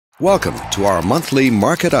Welcome to our monthly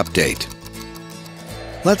market update.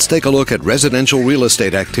 Let's take a look at residential real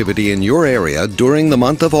estate activity in your area during the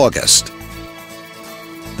month of August.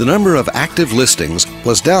 The number of active listings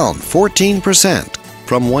was down 14%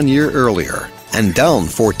 from 1 year earlier and down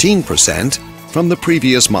 14% from the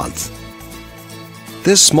previous month.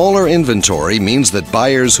 This smaller inventory means that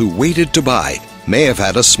buyers who waited to buy may have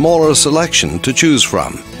had a smaller selection to choose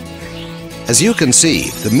from. As you can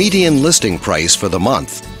see, the median listing price for the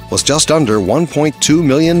month was just under $1.2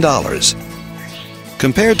 million.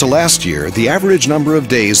 Compared to last year, the average number of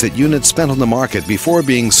days that units spent on the market before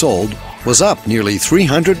being sold was up nearly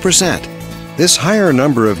 300%. This higher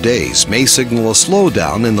number of days may signal a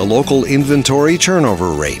slowdown in the local inventory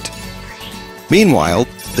turnover rate. Meanwhile,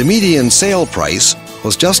 the median sale price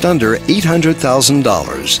was just under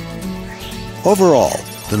 $800,000. Overall,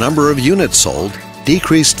 the number of units sold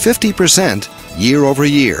decreased 50% year over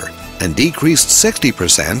year and decreased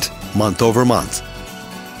 60% month over month.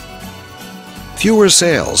 Fewer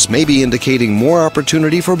sales may be indicating more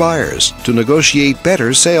opportunity for buyers to negotiate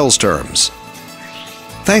better sales terms.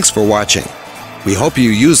 Thanks for watching. We hope you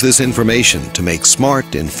use this information to make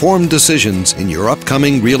smart, informed decisions in your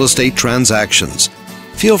upcoming real estate transactions.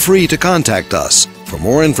 Feel free to contact us for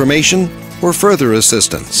more information or further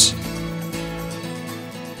assistance.